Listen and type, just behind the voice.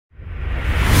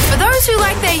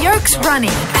like their yolks runny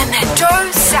and their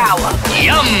dough sour.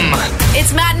 Yum!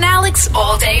 It's Matt and Alex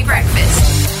all day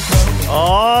breakfast.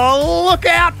 Oh, look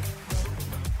out!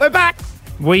 We're back.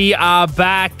 We are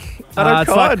back.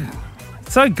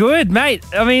 So good, mate.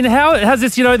 I mean, how's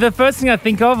this? You know, the first thing I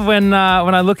think of when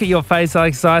I look at your face,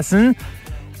 Alex Dyson,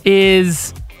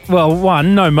 is, well,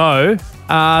 one, no mo.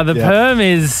 The perm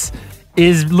is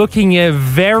looking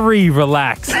very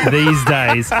relaxed these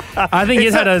days. I think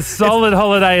he's had a solid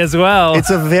holiday as well. It's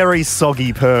a very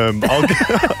soggy perm.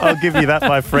 I'll give you that,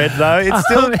 my friend. No,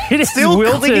 it's still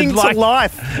wilted, clinging to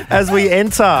life as we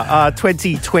enter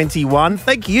 2021.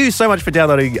 Thank you so much for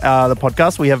downloading the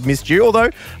podcast. We have missed you, although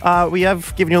we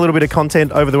have given you a little bit of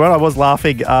content over the road. I was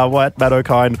laughing at Matt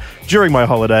O'Kine during my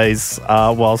holidays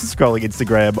while scrolling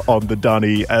Instagram on the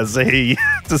dunny as he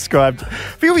described a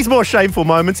few of his more shameful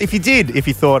moments. If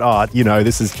you thought,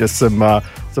 this is just some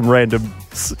random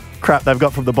crap they've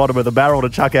got from the bottom of the barrel to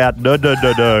chuck out, no.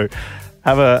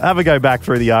 Have a go back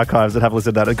through the archives and have a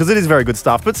listen to that, because it is very good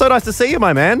stuff. But so nice to see you,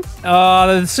 my man.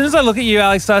 As soon as I look at you,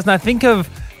 Alex Dyson, I think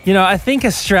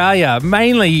Australia,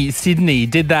 mainly Sydney,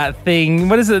 did that thing.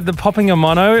 What is it? The popping a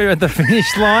mono at the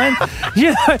finish line?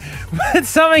 It's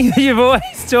something that you've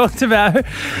always talked about.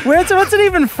 What's it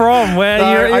even from?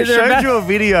 I showed you a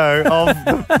video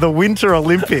of the Winter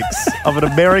Olympics of an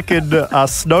American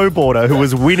snowboarder who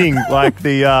was winning like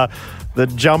the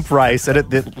jump race, and at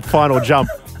the final jump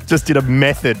just did a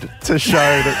method to show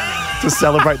that to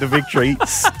celebrate the victory.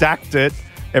 Stacked it.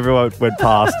 Everyone went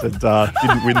past and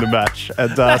didn't win the match.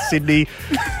 And Sydney,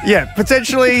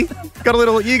 potentially got a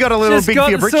little big for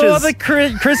your britches. Saw the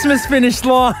Christmas finish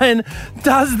line,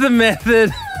 does the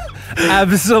method,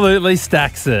 absolutely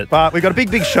stacks it. But we've got a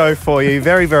big show for you.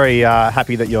 Very, very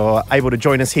happy that you're able to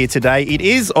join us here today. It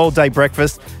is All Day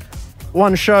Breakfast.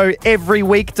 One show every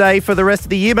weekday for the rest of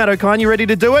the year. Matt O'Kine, you ready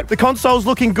to do it? The console's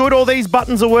looking good. All these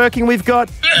buttons are working. We've got...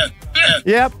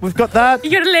 Yep, we've got that.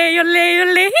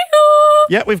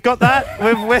 Yeah, we've got that.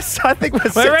 I think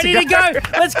we're ready to go.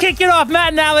 Let's kick it off.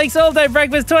 Matt and Alex, All Day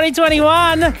Breakfast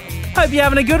 2021. Hope you're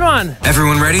having a good one.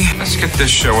 Everyone ready? Let's get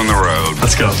this show on the road.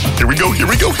 Let's go. Here we go.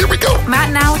 Matt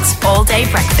and Alex all day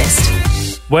breakfast.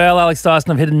 Well, Alex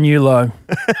Dyson, I've hit a new low.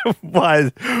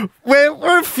 Why?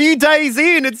 We're a few days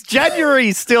in. It's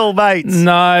January still, mate.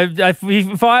 No,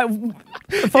 if I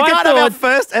have our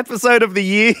first episode of the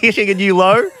year hitting a new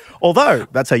low. Although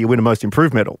that's how you win a Most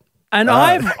Improved medal. And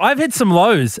I've hit some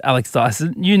lows, Alex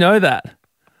Dyson. You know that.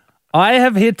 I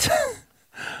have hit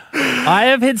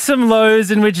some lows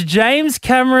in which James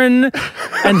Cameron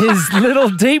and his little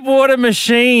deep water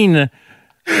machine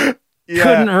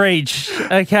couldn't reach.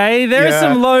 Okay, there are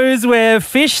some lows where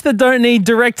fish that don't need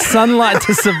direct sunlight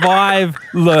to survive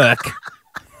lurk.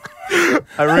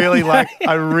 I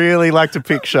really like to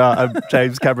picture a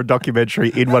James Cameron documentary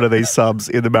in one of these subs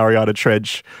in the Mariana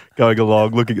Trench, going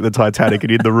along, looking at the Titanic,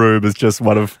 and in the room is just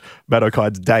one of Matt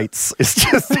O'Kine's dates. It's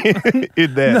just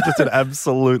in there, just an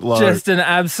absolute low. Just an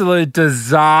absolute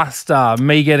disaster.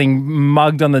 Me getting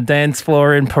mugged on the dance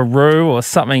floor in Peru or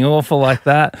something awful like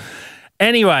that.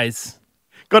 Anyways.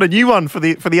 Got a new one for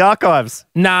the archives.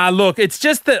 Nah, look, it's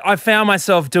just that I found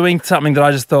myself doing something that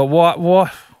I just thought,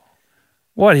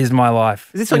 what is my life?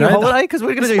 Is this on your holiday? Because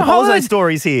we're going to do holiday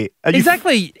stories here.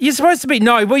 Exactly. You're supposed to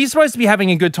be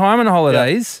having a good time on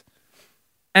holidays.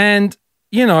 Yeah. And,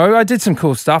 I did some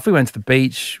cool stuff. We went to the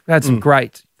beach. We had some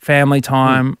great family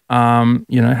time.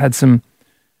 Had some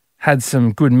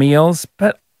good meals.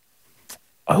 But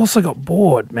I also got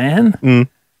bored, man. It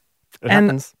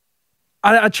happens.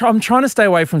 I'm trying to stay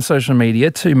away from social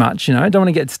media too much, I don't want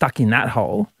to get stuck in that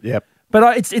hole. Yep.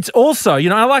 But it's also,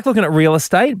 I like looking at real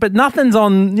estate, but nothing's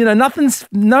on,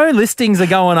 no listings are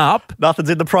going up. Nothing's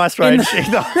in the price range.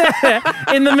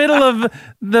 In the middle of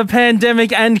the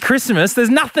pandemic and Christmas, there's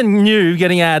nothing new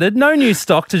getting added, no new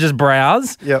stock to just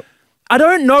browse. Yep. I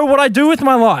don't know what I do with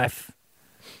my life.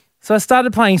 So I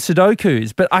started playing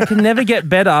Sudokus, but I can never get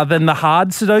better than the hard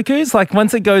Sudokus. Like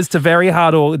once it goes to very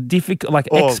hard or difficult, like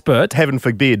expert. Heaven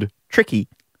forbid, tricky.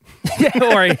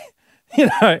 Or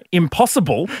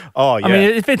impossible. Oh, yeah. I mean,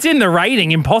 if it's in the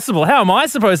rating, impossible, how am I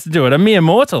supposed to do it? A mere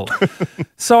mortal.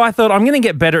 So I thought I'm going to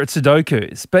get better at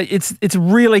Sudokus, but it's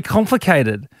really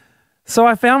complicated. So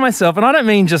I found myself, and I don't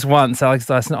mean just once, Alex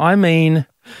Dyson, I mean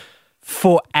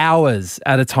for hours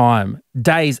at a time,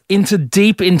 days,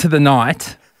 deep into the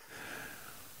night,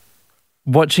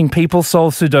 watching people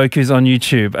solve Sudokus on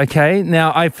YouTube, okay?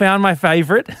 Now, I found my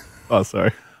favorite. Oh,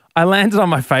 sorry. I landed on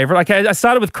my favorite. Okay, I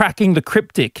started with cracking the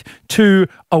cryptic, 2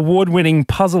 award-winning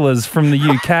puzzlers from the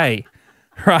UK,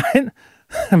 right?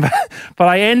 But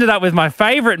I ended up with my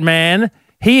favorite man.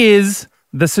 He is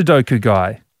the Sudoku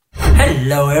guy.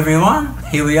 Hello everyone,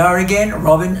 here we are again,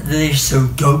 Robin the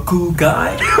Sudoku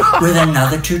guy with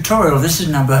another tutorial. This is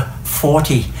number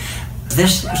 40.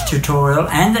 This tutorial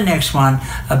and the next one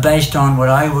are based on what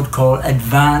I would call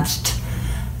advanced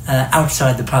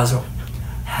outside the puzzle.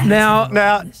 Now,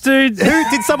 dude,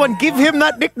 did someone give him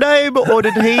that nickname or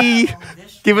did he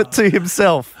give it to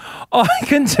himself? I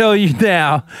can tell you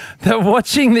now that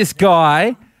watching this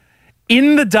guy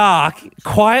in the dark,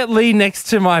 quietly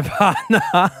next to my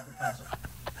partner,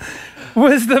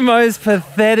 was the most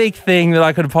pathetic thing that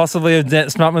I could possibly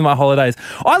have spent with my holidays.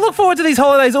 I look forward to these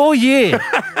holidays all year.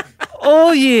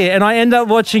 All year. And I end up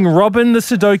watching Robin the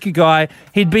Sudoku guy.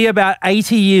 He'd be about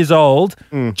 80 years old,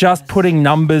 just putting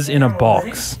numbers in a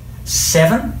box.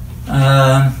 7.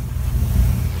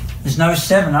 There's no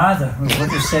 7 either. We'll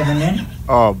put the 7 in.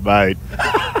 Oh, mate.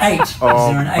 8. Is there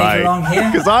an 8 along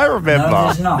here? Because I remember... No,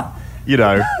 there's not. You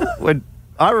know, when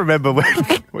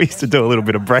we used to do a little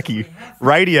bit of brekkie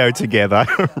radio together,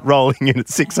 rolling in at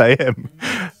 6 a.m.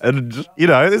 And you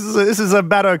know, this is a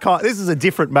Matt O'Kine. This is a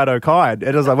different Matt O'Kine. And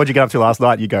it was like, what'd you get up to last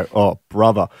night? And you go, oh,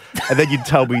 brother. And then you'd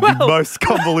tell me the most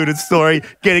convoluted story,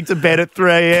 getting to bed at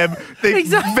 3 a.m.,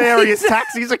 the various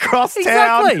taxis across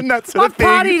town, and that sort of thing.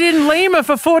 I partied in Lima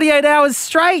for 48 hours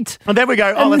straight. And then we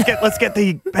go, oh, let's get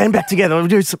the band back together. We'll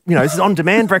do some, this is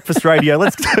on-demand breakfast radio.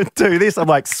 Let's do this. I'm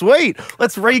like, sweet.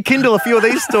 Let's rekindle a few of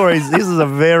these stories. This is a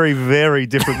very, very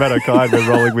different Matt O'Kine we're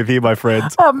rolling with here, my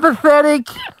friends. I'm pathetic.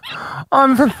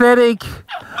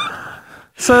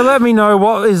 So let me know,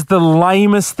 what is the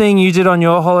lamest thing you did on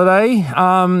your holiday?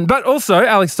 But also,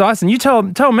 Alex Dyson, you tell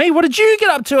me, what did you get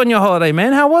up to on your holiday,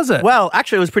 man? How was it? Well,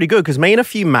 actually, it was pretty good because me and a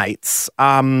few mates,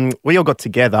 we all got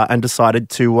together and decided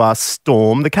to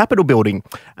storm the Capitol building.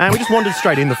 And we just wandered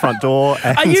straight in the front door.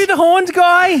 And are you the horned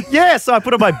guy? Yeah, so I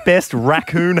put on my best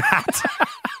raccoon hat.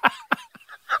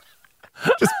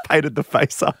 Just painted the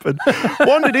face up and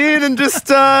wandered in and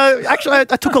just, actually, I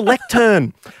took a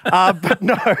lectern. But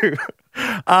no,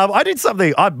 I did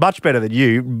something much better than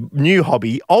you. New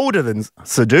hobby, older than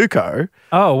Sudoku.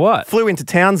 Oh, what? Flew into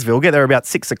Townsville, get there about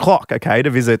 6 o'clock, okay,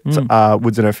 to visit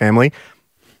Woods and her family.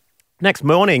 Next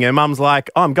morning, her mum's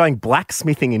like, oh, I'm going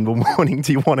blacksmithing in the morning.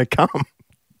 Do you want to come?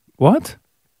 What?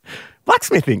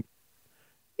 Blacksmithing.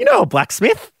 You know a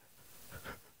blacksmith?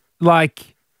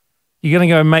 Like, you're going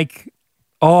to go make...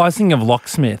 Oh, I was thinking of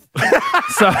locksmith.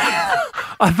 So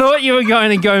I thought you were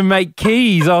going to go make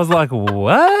keys. I was like,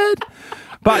 what?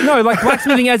 But no, like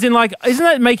blacksmithing as in like, isn't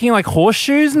that making like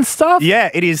horseshoes and stuff? Yeah,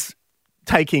 it is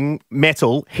taking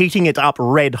metal, heating it up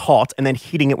red hot, and then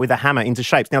hitting it with a hammer into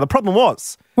shapes. Now, the problem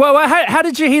was... Well, how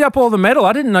did you heat up all the metal?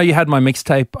 I didn't know you had my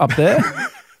mixtape up there.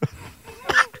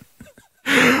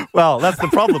 Well, that's the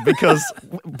problem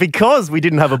because we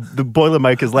didn't have the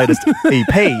Boilermaker's latest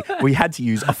EP, we had to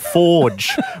use a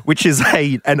forge, which is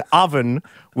an oven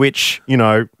which,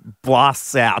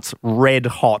 blasts out red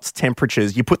hot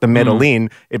temperatures. You put the metal in,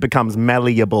 it becomes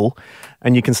malleable,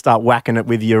 and you can start whacking it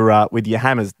with your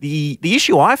hammers. The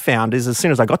issue I found is as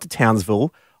soon as I got to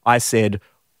Townsville, I said,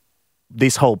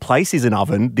 this whole place is an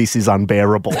oven. This is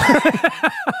unbearable.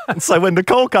 And so when the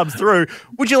call comes through,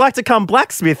 would you like to come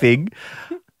blacksmithing?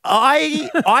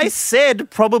 I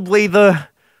said probably the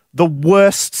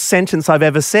worst sentence I've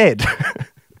ever said,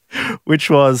 which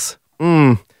was,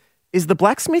 is the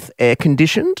blacksmith air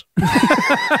conditioned?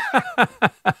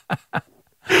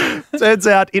 Turns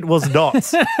out it was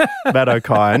not, Matt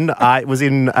O'Kine. It was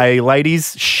in a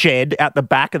lady's shed out the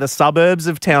back of the suburbs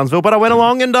of Townsville. But I went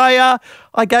along and I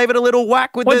gave it a little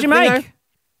whack with What'd you make?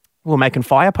 We were making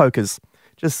fire pokers.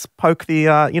 Just poke the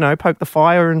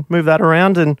fire and move that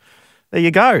around, and there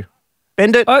you go.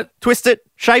 Bend it, twist it,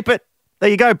 shape it. There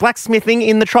you go. Blacksmithing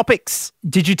in the tropics.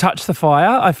 Did you touch the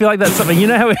fire? I feel like that's something. You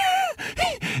know how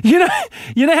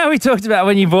how we talked about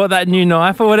when you bought that new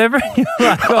knife or whatever. You're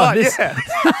like,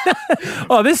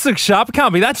 this looks sharp.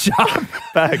 Can't be that sharp.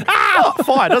 Bang.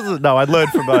 Fire, doesn't it? No, I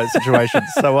learned from those situations.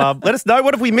 So let us know.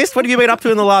 What have we missed? What have you been up to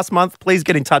in the last month? Please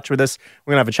get in touch with us.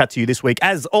 We're going to have a chat to you this week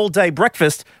as All Day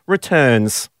Breakfast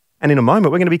returns. And in a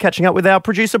moment, we're going to be catching up with our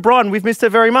producer, Bron. We've missed her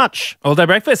very much. All Day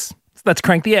Breakfast. Let's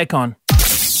crank the aircon.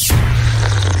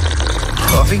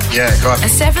 Coffee? Yeah, coffee. A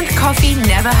seventh coffee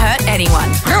never hurt anyone.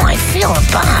 Oh, I feel a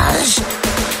buzz.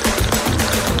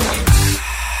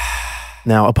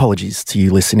 Now, apologies to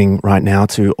you listening right now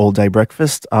to All Day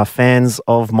Breakfast. Fans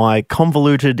of my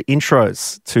convoluted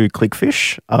intros to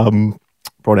Clickfish.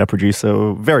 Bron, our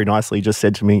producer, very nicely just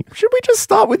said to me, should we just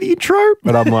start with the intro?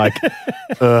 But I'm like,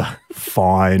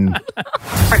 fine.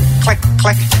 Click, click,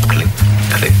 click, click,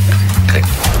 click, click.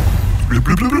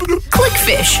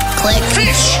 Clickfish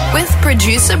Clickfish. with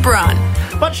producer Bron.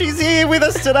 But she's here with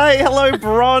us today. Hello,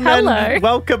 Bron. Hello. And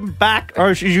welcome back.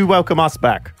 Or should you welcome us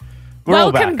back? We're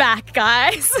all Welcome back,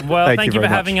 guys. It Well, Thank thank you you for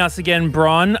very having us again,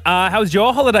 Bron. How was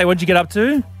your holiday? What did you get up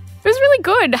to? was really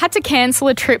good. Had to cancel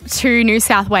a trip to New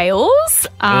South Wales.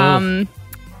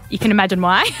 You can imagine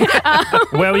why.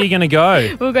 Where were you going to go?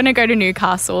 We were going to go to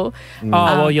Newcastle. Oh,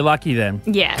 well, you're lucky then.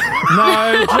 Yeah.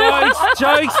 No,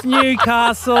 jokes,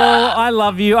 Newcastle. I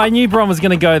love you. I knew Bron was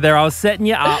going to go there. I was setting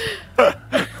you up.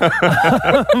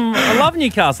 I love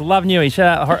Newcastle. Love Newy.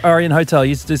 Shout out Orient Hotel.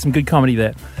 Used to do some good comedy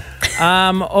there.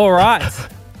 All right.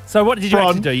 So what did you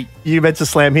Bron, actually do? you meant to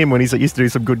slam him when he used to do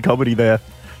some good comedy there.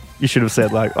 You should have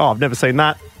said, like, oh, I've never seen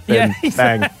that. Then Yeah,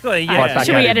 bang. exactly. Yeah. Right back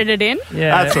Should at we him. edit it in?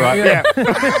 Yeah. That's all right. Yeah.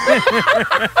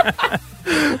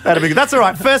 That'll be good. That's all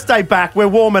right. First day back. We're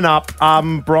warming up,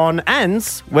 Bron,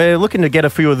 and we're looking to get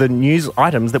a few of the news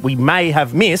items that we may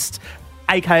have missed,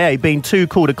 aka being too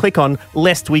cool to click on,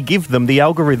 lest we give them the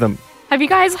algorithm. Have you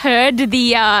guys heard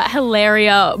the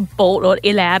Hilaria Bolt or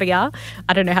Ilaria?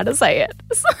 I don't know how to say it.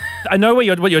 I know what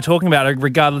you're talking about,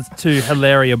 regardless to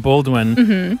Hilaria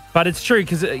Baldwin, but it's true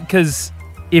because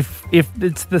if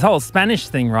it's the whole Spanish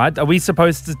thing, right? Are we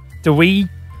supposed to? Do we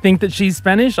think that she's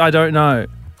Spanish? I don't know.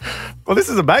 Well, this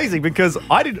is amazing because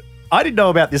I didn't know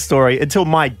about this story until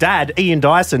my dad, Ian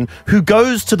Dyson, who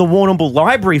goes to the Warrnambool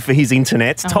Library for his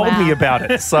internet, told wow. me about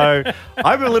it. So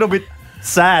I'm a little bit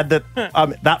sad that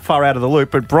I'm that far out of the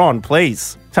loop. But Bron,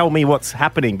 please tell me what's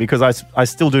happening because I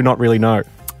still do not really know.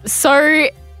 So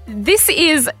this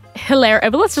is Hilaria,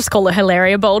 but let's just call her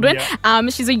Hilaria Baldwin. Yeah.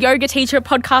 She's a yoga teacher,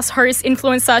 podcast host,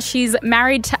 influencer. She's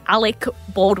married to Alec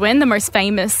Baldwin, the most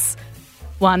famous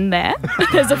one there.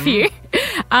 There's a few.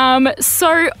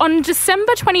 So on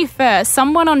December 21st,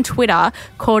 someone on Twitter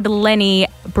called Lenny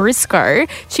Briscoe,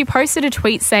 she posted a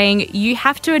tweet saying, "You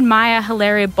have to admire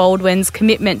Hilaria Baldwin's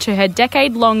commitment to her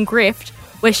decade-long grift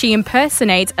where she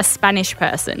impersonates a Spanish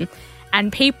person."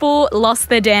 And people lost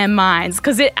their damn minds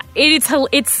because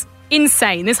it's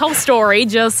insane. This whole story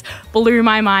just blew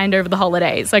my mind over the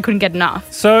holidays. I couldn't get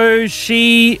enough. So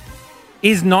she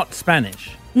is not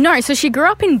Spanish. No, so she grew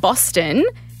up in Boston.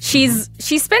 She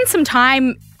spent some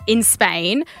time in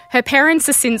Spain. Her parents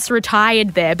are since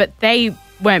retired there, but they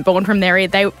weren't born from there.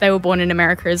 They were born in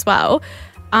America as well.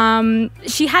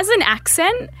 She has an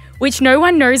accent which no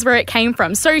one knows where it came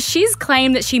from. So she's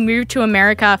claimed that she moved to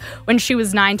America when she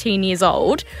was 19 years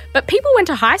old, but people went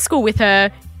to high school with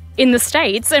her in the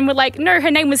States and were like, no,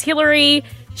 her name was Hillary.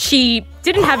 She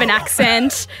didn't have an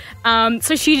accent.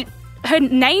 Her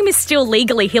name is still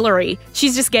legally Hillary.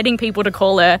 She's just getting people to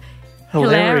call her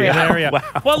Hilaria. Hilaria.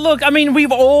 Wow. Well, look, I mean,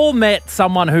 we've all met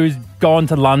someone who's gone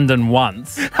to London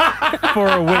once for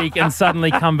a week and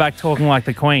suddenly come back talking like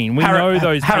the Queen. We know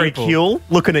those Harry people. Kuehl,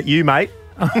 looking at you, mate.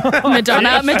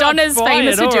 Madonna's fired,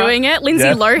 famous for all right. doing it. Lindsay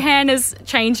Yeah. Lohan has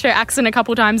changed her accent a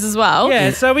couple times as well.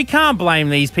 Yeah, so we can't blame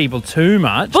these people too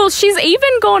much. Well, she's even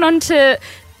gone on to,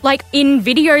 like, in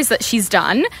videos that she's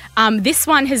done, this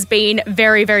one has been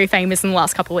very, very famous in the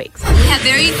last couple of weeks. We have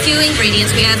very few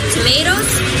ingredients. We have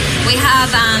tomatoes. We have,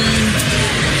 how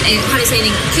do you say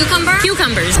it?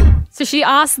 Cucumbers. So she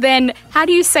asked then, how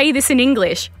do you say this in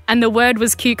English? And the word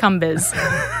was cucumbers.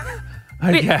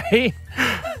 Okay.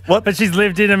 What? But she's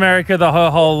lived in America her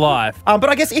whole life. But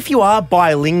I guess if you are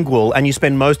bilingual and you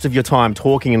spend most of your time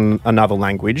talking in another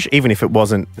language, even if it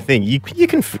wasn't the thing, you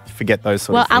can forget those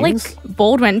sort Well, of things. Alec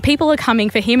Baldwin, people are coming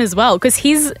for him as well because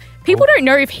people don't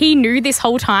know if he knew this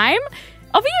whole time.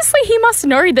 Obviously, he must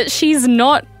know that she's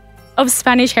not of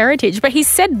Spanish heritage, but he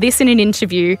said this in an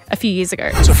interview a few years ago.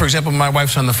 So, for example, my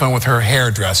wife's on the phone with her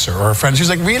hairdresser or her friend. She's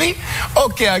like, really?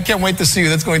 Okay, I can't wait to see you.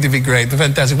 That's going to be great.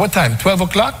 Fantastic. What time? 12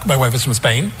 o'clock? My wife is from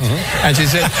Spain. And she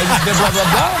said, blah,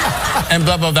 blah, blah. And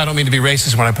blah, blah, blah. I don't mean to be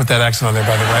racist when I put that accent on there,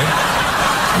 by the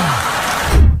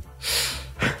way.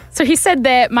 So he said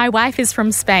that my wife is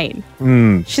from Spain.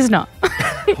 She's not.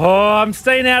 Oh, I'm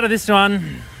staying out of this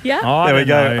one. Yeah. Oh, I There we don't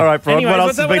go. know. All right, Bron. Anyways, What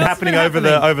else has been happening over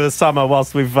the summer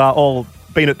whilst we've all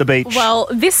been at the beach? Well,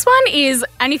 this one is,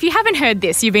 and if you haven't heard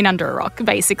this, you've been under a rock,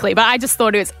 basically. But I just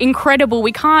thought it was incredible.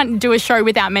 We can't do a show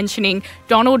without mentioning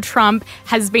Donald Trump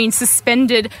has been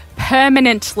suspended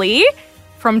permanently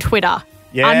from Twitter.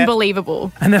 Yeah.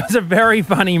 Unbelievable. And there was a very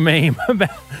funny meme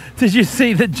about, did you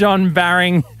see the John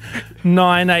Barring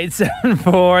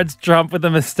 9874? It's Trump with a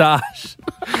moustache.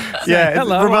 Yeah,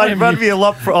 hello, it I am reminded me a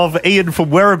lot of Ian from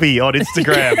Werribee on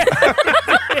Instagram.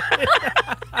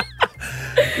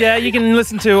 Yeah, you can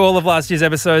listen to all of last year's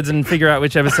episodes and figure out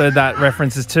which episode that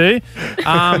references to.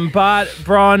 But,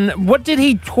 Bron, what did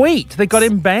he tweet that got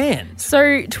him banned?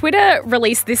 So Twitter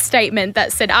released this statement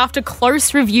that said, after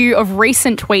close review of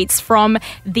recent tweets from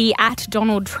the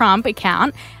 @DonaldTrump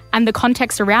account and the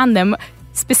context around them,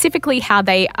 specifically how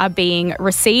they are being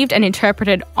received and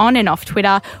interpreted on and off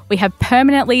Twitter, we have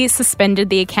permanently suspended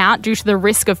the account due to the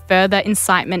risk of further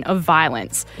incitement of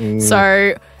violence.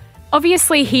 So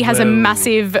obviously he has a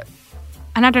massive,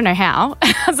 and I don't know how,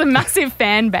 has a massive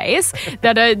fan base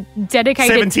that are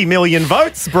dedicated... 70 million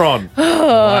votes, Bron.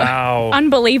 Wow.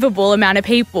 Unbelievable amount of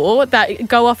people that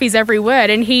go off his every word,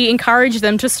 and he encouraged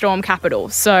them to storm Capitol.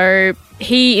 So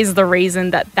he is the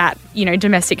reason that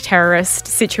domestic terrorist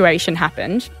situation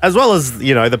happened. As well as,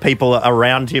 the people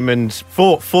around him and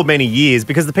for many years,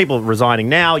 because the people resigning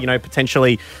now,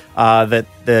 potentially that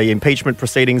the impeachment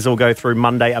proceedings will go through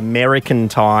Monday American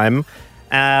time.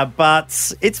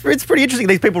 But it's pretty interesting.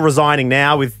 These people resigning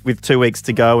now with 2 weeks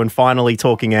to go and finally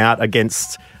talking out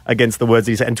against the words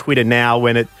he said. And Twitter now,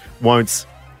 when it won't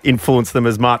influence them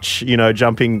as much,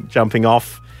 jumping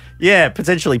off. Yeah,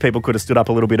 potentially people could have stood up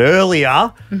a little bit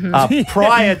earlier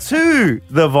prior to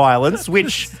the violence,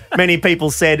 which many people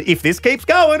said, if this keeps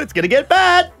going, it's going to get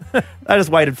bad. I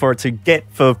just waited for it to get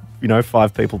for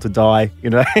 5 people to die,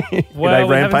 in a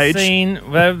rampage.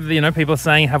 People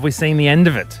saying, have we seen the end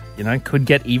of it? Could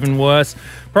get even worse.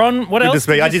 Bron, what else?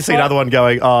 I did see another one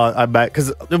going,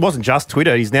 because it wasn't just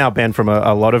Twitter. He's now banned from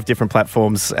a lot of different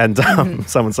platforms. And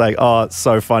someone saying, it's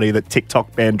so funny that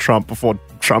TikTok banned Trump before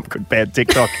Trump could ban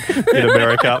TikTok in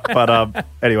America. But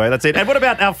anyway, that's it. And what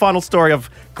about our final story of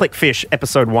Clickfish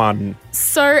episode 1?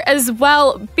 So as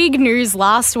well, big news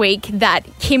last week that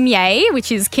Kim Ye,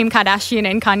 which is Kim Kardashian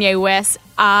and Kanye West,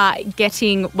 are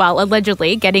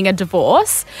allegedly getting a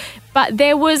divorce. But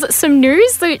there was some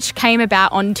news which came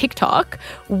about on TikTok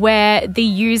where the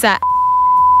user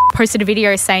posted a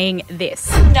video saying this.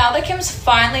 Now that Kim's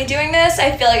finally doing this,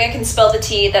 I feel like I can spill the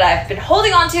tea that I've been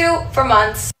holding on to for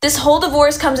months. This whole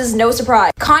divorce comes as no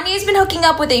surprise. Kanye's been hooking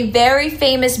up with a very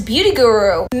famous beauty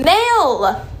guru,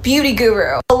 male beauty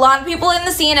guru. A lot of people in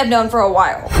the scene have known for a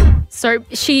while. So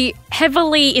she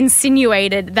heavily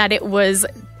insinuated that it was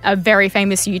a very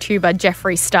famous YouTuber,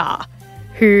 Jeffree Star,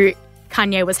 who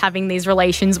Kanye was having these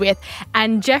relations with.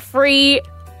 And Jeffree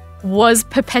was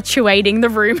perpetuating the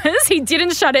rumors. He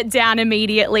didn't shut it down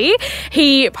immediately.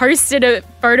 He posted a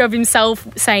photo of himself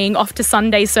saying off to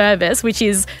Sunday service, which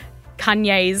is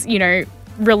Kanye's,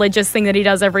 religious thing that he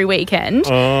does every weekend.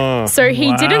 So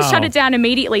he didn't shut it down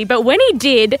immediately. But when he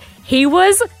did, he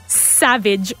was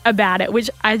savage about it, which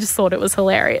I just thought it was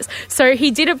hilarious. So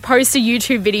he did post a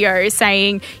YouTube video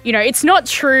saying, it's not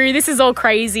true. This is all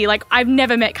crazy. Like, I've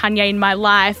never met Kanye in my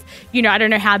life. I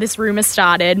don't know how this rumor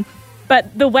started.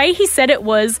 But the way he said it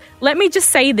was, let me just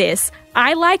say this.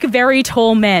 I like very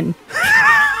tall men.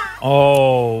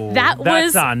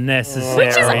 That's unnecessary.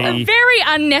 Which is very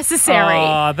unnecessary.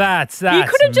 Oh, that's you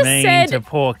could have just mean said, to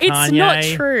poor Kanye. It's not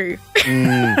true.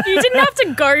 You didn't have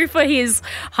to go for his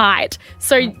height.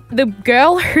 So the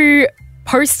girl who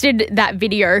posted that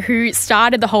video, who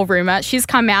started the whole rumor, she's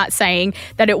come out saying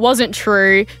that it wasn't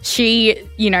true. She,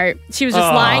 she was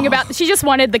just lying about, she just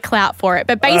wanted the clout for it.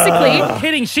 But basically...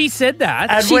 kidding, she said that.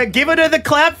 And we're giving her the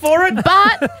clout for it?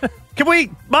 But... Can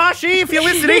we, Marshy, if you're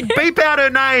listening, beep out her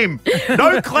name.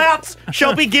 No clouts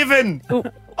shall be given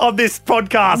on this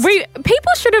podcast.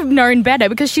 People should have known better,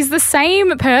 because she's the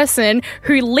same person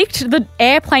who licked the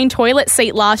airplane toilet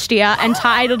seat last year and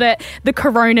titled it the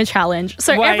Corona Challenge.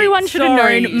 So everyone should have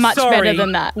known much better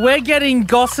than that. We're getting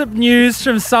gossip news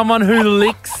from someone who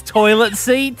licks toilet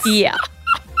seats? Yeah.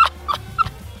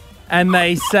 And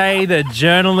they say that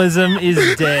journalism is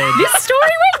dead. This story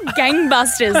went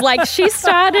gangbusters. Like, she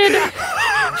started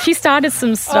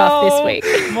some stuff this week.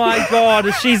 Oh my God,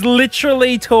 she's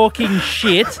literally talking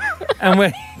shit and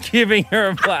we're giving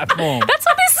her a platform. That's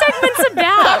what this segment's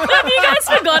about. Have you guys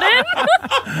forgotten?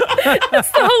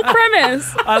 That's the whole premise.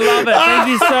 I love it. Thank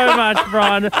you so much,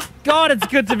 Bron. God, it's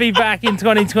good to be back in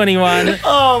 2021.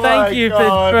 Thank you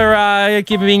for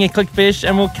giving me a Clickfish,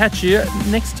 and we'll catch you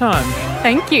next time.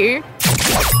 Thank you.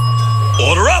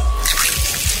 Order up.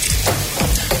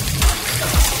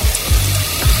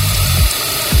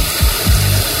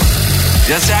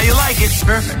 Just how you like it.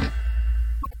 Perfect.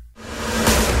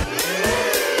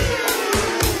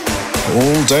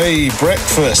 All day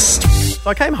breakfast. So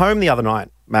I came home the other night,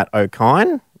 Matt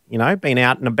O'Kine, been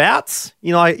out and about.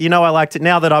 I like to,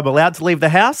 now that I'm allowed to leave the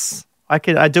house, I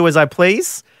do as I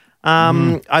please.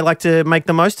 I like to make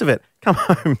the most of it. Come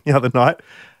home the other night,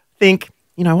 think,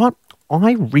 you know what?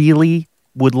 I really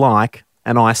would like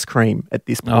an ice cream at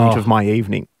this point of my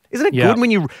evening. Isn't it good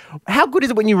when how good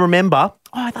is it when you remember,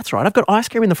 oh, that's right, I've got ice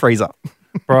cream in the freezer.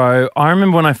 Bro, I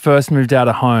remember when I first moved out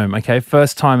of home, okay,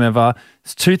 first time ever.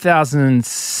 It's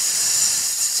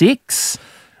 2006.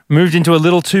 Moved into a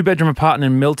little 2-bedroom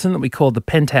apartment in Milton that we called the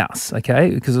Penthouse, okay,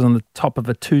 because it was on the top of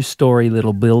a 2-story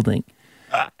little building.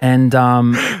 And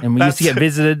we used to get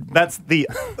visited. That's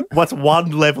what's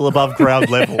one level above ground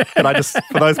level. Can I just,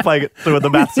 for those doing the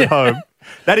maths at home,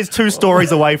 that is 2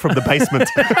 stories away from the basement.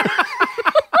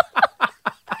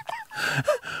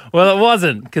 Well, it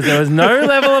wasn't, because there was no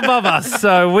level above us.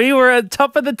 So we were at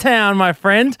top of the town, my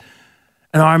friend.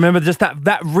 And I remember just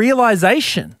that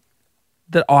realization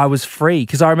that I was free,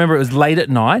 because I remember it was late at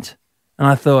night and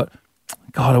I thought,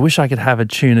 God, I wish I could have a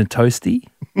tuna toasty.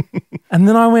 And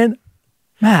then I went,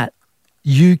 Matt,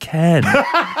 you can.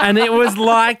 And it was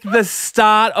like the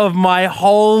start of my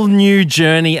whole new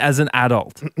journey as an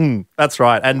adult. That's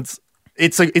right. And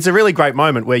it's a really great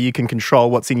moment where you can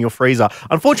control what's in your freezer.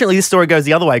 Unfortunately, this story goes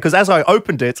the other way, because as I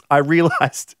opened it, I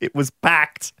realised it was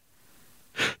packed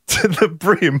to the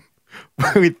brim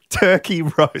with turkey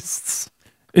roasts.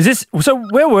 Is this so?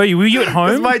 Where were you? Were you at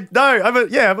home? I'm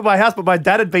at my house, but my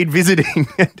dad had been visiting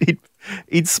and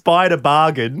he'd spied a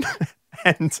bargain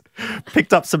and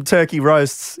picked up some turkey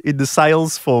roasts in the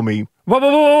sales for me.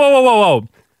 Whoa.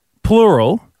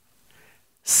 Plural.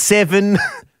 7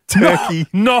 turkey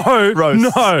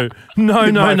roasts. No.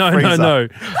 I'm not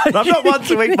one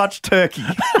to eat much turkey.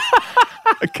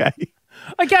 Okay.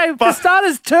 Okay, for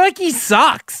starters, turkey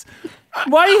sucks.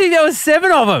 Why do you think there was 7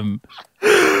 of them?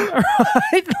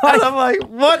 Right? And I'm like,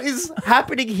 what is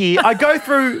happening here? I go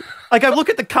look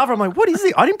at the cover. I'm like, what is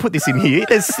it? I didn't put this in here.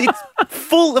 It's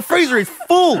full. The freezer is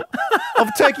full of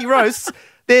turkey roasts.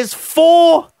 There's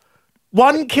 4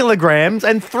 1 kilograms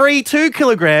and 3 2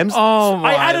 kilograms. Oh,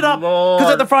 my I added up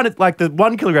because at the front, the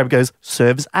 1 kilogram goes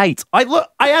serves 8. I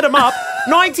add them up.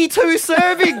 92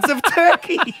 servings of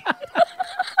turkey.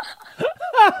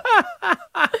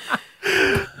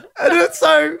 And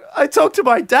so I talked to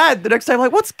my dad the next day. I'm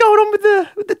like, what's going on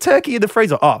with the turkey in the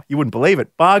freezer? Oh, you wouldn't believe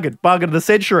it. Bargain of the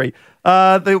century.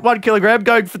 The 1 kilogram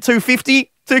going for $2.50,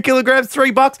 2 kilograms,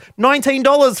 $3,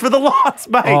 $19 for the lots,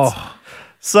 mate. Oh.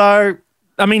 So,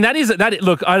 I mean,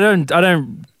 look, I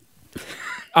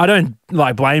don't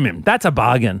like blame him. That's a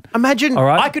bargain. Imagine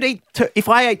I could eat, if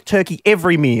I ate turkey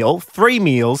every meal, 3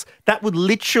 meals, that would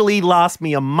literally last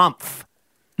me a month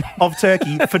of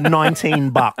turkey for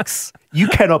 $19. You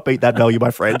cannot beat that value, my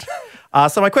friend.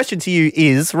 So my question to you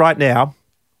is, right now,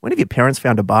 when have your parents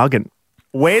found a bargain?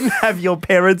 When have your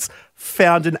parents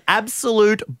found an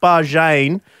absolute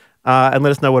bargain? And let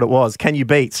us know what it was. Can you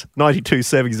beat 92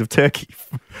 servings of turkey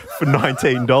for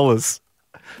 $19?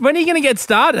 When are you going to get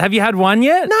started? Have you had one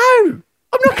yet? No, I'm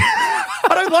not.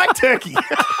 I don't like turkey.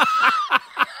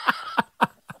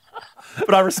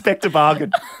 But I respect a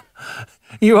bargain.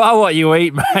 You are what you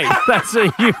eat, mate. That's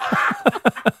what you...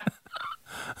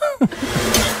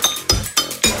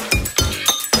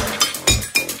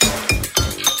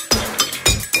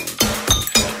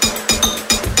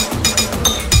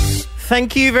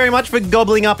 Thank you very much for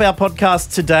gobbling up our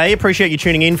podcast today. Appreciate you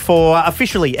tuning in for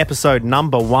officially episode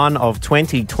number 1 of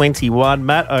 2021.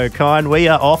 Matt O'Kine, we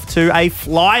are off to a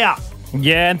flyer.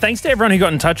 Yeah, and thanks to everyone who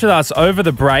got in touch with us over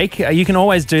the break. You can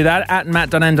always do that at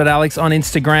matt.n.alex on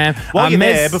Instagram. While you're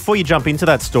there, before you jump into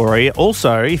that story,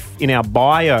 also, if in our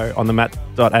bio on the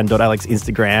matt.n.alex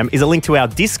Instagram is a link to our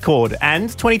Discord. And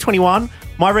 2021,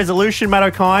 my resolution, Matt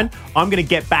O'Kine, I'm going to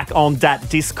get back on that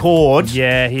Discord.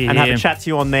 Yeah, and have a chat to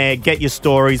you on there, get your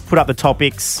stories, put up the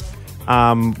topics.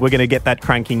 We're going to get that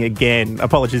cranking again.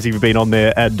 Apologies if you've been on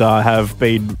there and have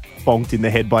been bonked in the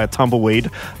head by a tumbleweed.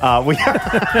 We're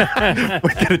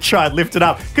going to try and lift it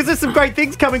up because there's some great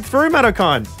things coming through, Matt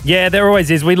O'Kine. Yeah, there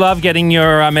always is. We love getting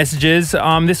your messages.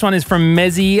 This one is from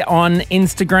Mezzy on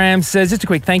Instagram. Says, just a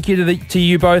quick thank you to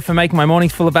you both for making my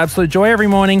mornings full of absolute joy every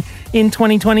morning in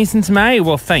 2020 since May.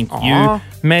 Well, thank you,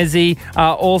 Mezzy.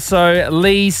 Also,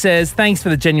 Lee says, thanks for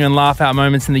the genuine laugh-out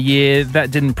moments in the year.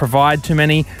 That didn't provide too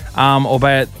many,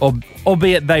 albeit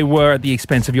they were at the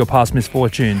expense of your past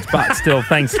misfortunes. But still,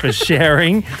 thanks for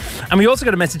sharing. And we also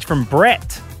got a message from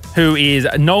Brett, who is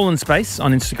Nolan Space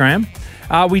on Instagram.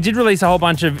 We did release a whole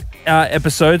bunch of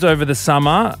episodes over the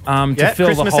summer to fill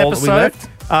Christmas the hole episode. that we left.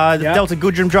 Delta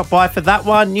Goodrum dropped by for that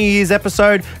one. New Year's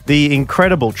episode, the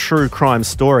incredible true crime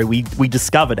story. We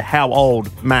discovered how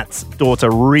old Matt's daughter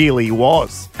really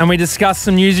was. And we discussed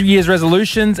some New Year's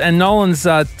resolutions, and Nolan's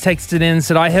texted in and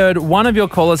said, I heard one of your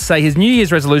callers say his New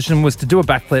Year's resolution was to do a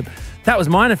backflip That was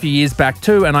mine a few years back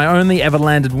too, and I only ever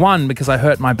landed one because I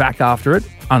hurt my back after it.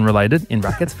 Unrelated, in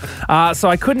brackets. So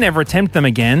I couldn't ever attempt them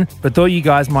again, but thought you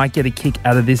guys might get a kick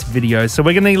out of this video. So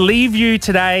we're going to leave you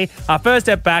today, our first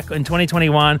step back in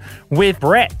 2021, with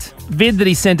Brett. Vid that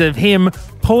he sent of him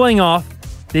pulling off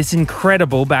this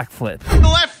incredible backflip. The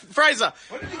left, Fraser.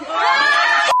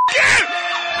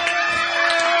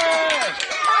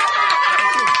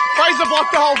 Fraser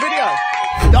blocked the whole video.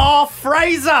 Oh,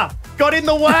 Fraser got in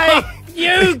the way.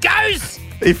 You ghost!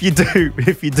 If you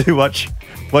do watch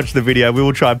the video, we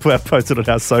will try and post it on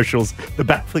our socials. The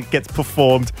backflip gets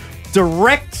performed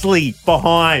directly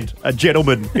behind a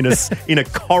gentleman in a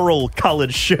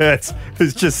coral-coloured shirt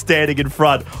who's just standing in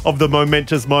front of the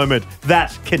momentous moment.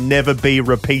 That can never be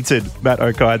repeated, Matt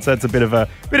O'Kine. So that's a bit of a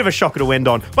shocker to end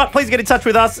on. But please get in touch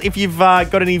with us if you've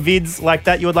got any vids like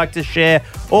that you would like to share,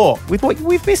 or with what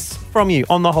we've missed from you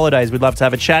on the holidays. We'd love to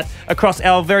have a chat across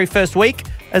our very first week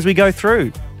as we go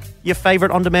through your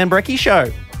favourite on-demand brekkie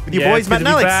show with your boys, Matt and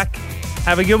Alex. Back.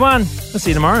 Have a good one. We'll see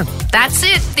you tomorrow. That's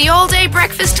it. The all-day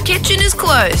breakfast kitchen is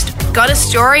closed. Got a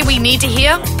story we need to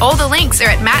hear? All the links are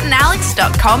at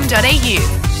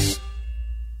mattandalex.com.au.